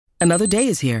Another day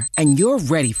is here, and you're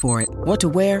ready for it. What to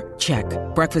wear? Check.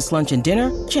 Breakfast, lunch, and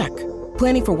dinner? Check.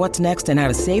 Planning for what's next and how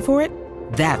to save for it?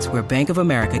 That's where Bank of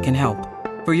America can help.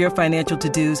 For your financial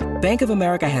to-dos, Bank of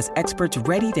America has experts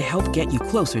ready to help get you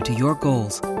closer to your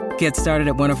goals. Get started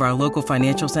at one of our local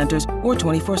financial centers or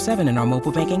 24/7 in our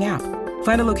mobile banking app.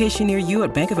 Find a location near you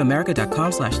at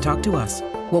bankofamerica.com/talktous.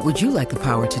 What would you like the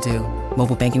power to do?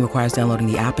 Mobile banking requires downloading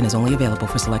the app and is only available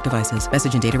for select devices.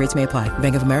 Message and data rates may apply.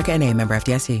 Bank of America N.A., member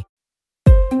FDIC.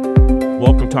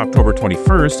 Welcome to October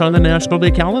 21st on the National Day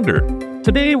calendar.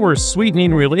 Today, we're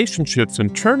sweetening relationships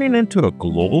and turning into a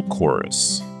global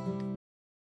chorus.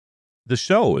 The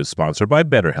show is sponsored by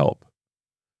BetterHelp.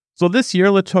 So this year,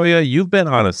 LaToya, you've been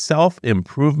on a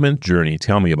self-improvement journey.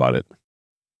 Tell me about it.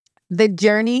 The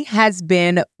journey has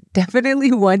been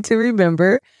definitely one to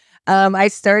remember. I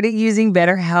started using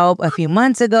BetterHelp a few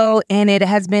months ago, and it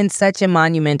has been such a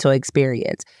monumental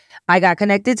experience. I got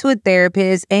connected to a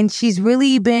therapist, and she's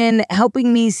really been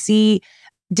helping me see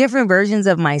different versions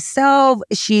of myself.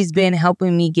 She's been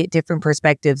helping me get different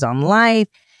perspectives on life.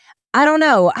 I don't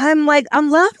know. I'm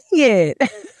loving it.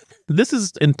 This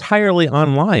is entirely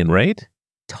online, right?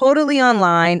 Totally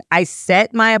online. I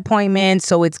set my appointment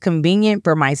so it's convenient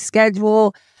for my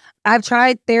schedule. I've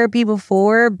tried therapy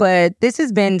before, but this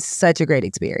has been such a great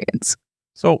experience.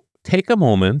 So take a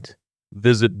moment,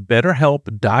 visit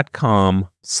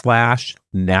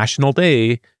betterhelp.com/National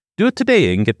Day. Do it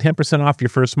today and get 10% off your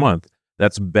first month.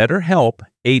 That's BetterHelp,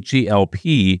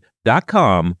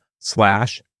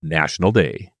 HELP.com/National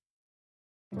Day.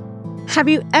 Have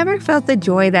you ever felt the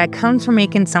joy that comes from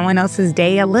making someone else's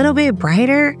day a little bit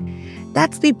brighter?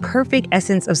 That's the perfect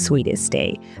essence of Sweetest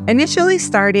Day. Initially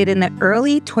started in the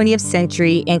early 20th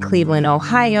century in Cleveland,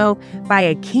 Ohio, by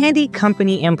a candy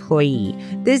company employee.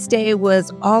 This day was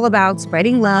all about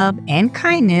spreading love and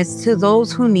kindness to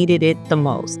those who needed it the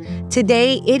most.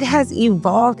 Today, it has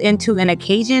evolved into an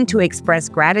occasion to express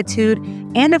gratitude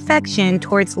and affection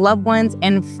towards loved ones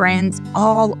and friends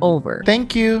all over.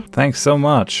 Thank you. Thanks so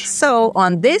much. So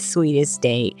on this Sweetest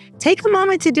Day, take a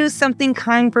moment to do something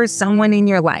kind for someone in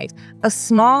your life. A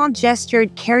small gesture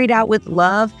carried out with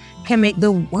love can make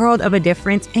the world of a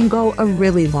difference and go a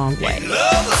really long way.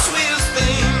 Love the sweetest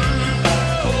thing.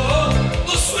 Oh,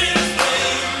 the sweetest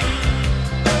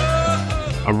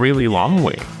thing. A really long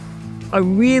way. A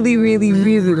really, really,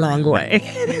 really long way.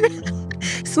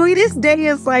 Sweetest Day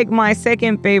is like my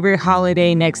second favorite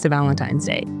holiday next to Valentine's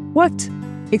Day. What?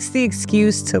 It's the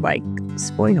excuse to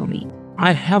spoil me.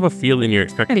 I have a feeling you're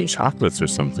expecting chocolates or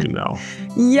something now.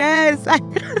 Yes.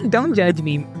 Don't judge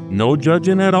me. No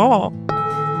judging at all.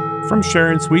 From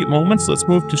sharing sweet moments, let's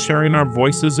move to sharing our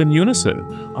voices in unison.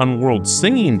 On World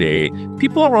Singing Day,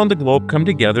 people around the globe come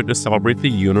together to celebrate the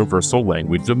universal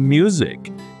language of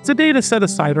music. It's a day to set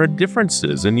aside our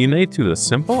differences and unite through the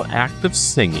simple act of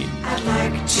singing. I'd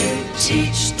like to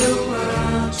teach the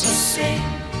world to sing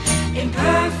in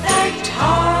perfect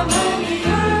harmony.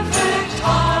 Perfect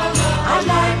harmony. I'd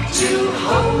like to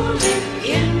hold it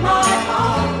in my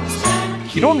arms.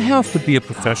 You don't have to be a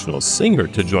professional singer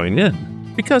to join in,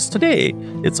 because today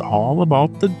it's all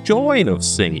about the joy of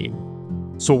singing.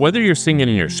 So whether you're singing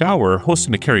in your shower,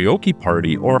 hosting a karaoke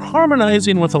party, or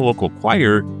harmonizing with a local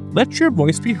choir, let your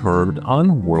voice be heard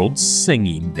on World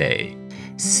Singing Day.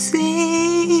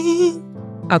 Sing.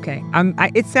 Okay,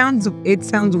 it sounds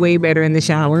way better in the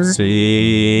shower.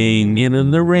 Singing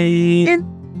in the rain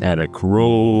at a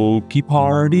karaoke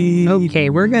party.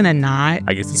 Okay, we're gonna not.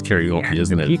 I guess it's karaoke,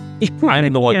 isn't it? I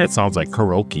don't know what Yes. that sounds like.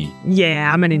 Karaoke.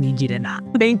 Yeah, I'm gonna need you to not.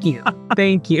 Thank you.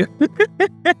 Thank you.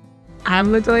 I'm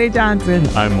LaToya Johnson.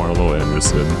 I'm Marlo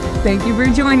Anderson. Thank you for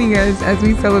joining us as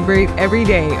we celebrate every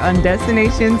day on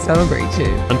Destination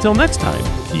Celebration. Until next time,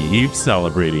 keep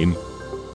celebrating.